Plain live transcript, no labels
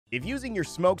If using your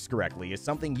smokes correctly is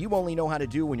something you only know how to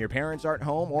do when your parents aren't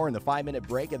home or in the 5-minute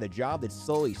break at the job that's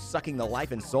slowly sucking the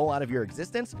life and soul out of your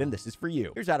existence, then this is for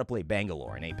you. Here's how to play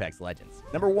Bangalore in Apex Legends.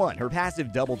 Number 1, her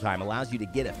passive double time allows you to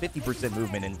get a 50%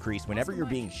 movement increase whenever you're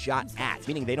being shot at,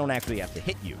 meaning they don't actually have to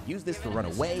hit you. Use this to run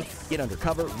away, get under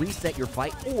cover, reset your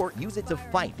fight, or use it to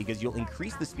fight because you'll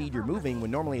increase the speed you're moving when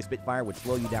normally a Spitfire would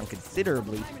slow you down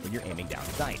considerably when you're aiming down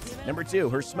sights. Number 2,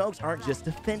 her smokes aren't just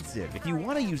defensive. If you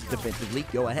want to use it defensively,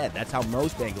 go ahead. That's how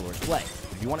most Bangalores play.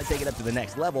 If you want to take it up to the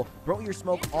next level, throw your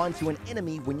smoke onto an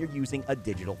enemy when you're using a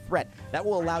digital threat. That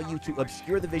will allow you to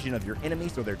obscure the vision of your enemy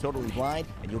so they're totally blind,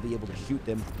 and you'll be able to shoot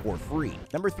them for free.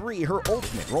 Number 3, her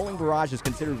ultimate. Rolling Barrage is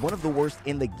considered one of the worst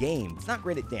in the game. It's not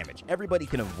great at damage. Everybody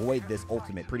can avoid this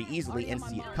ultimate pretty easily and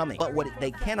see it coming. But what they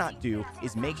cannot do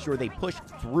is make sure they push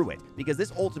through it, because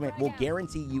this ultimate will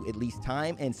guarantee you at least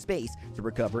time and space to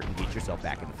recover and get yourself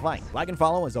back in the fight. Like and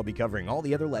follow, as I'll be covering all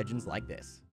the other legends like this.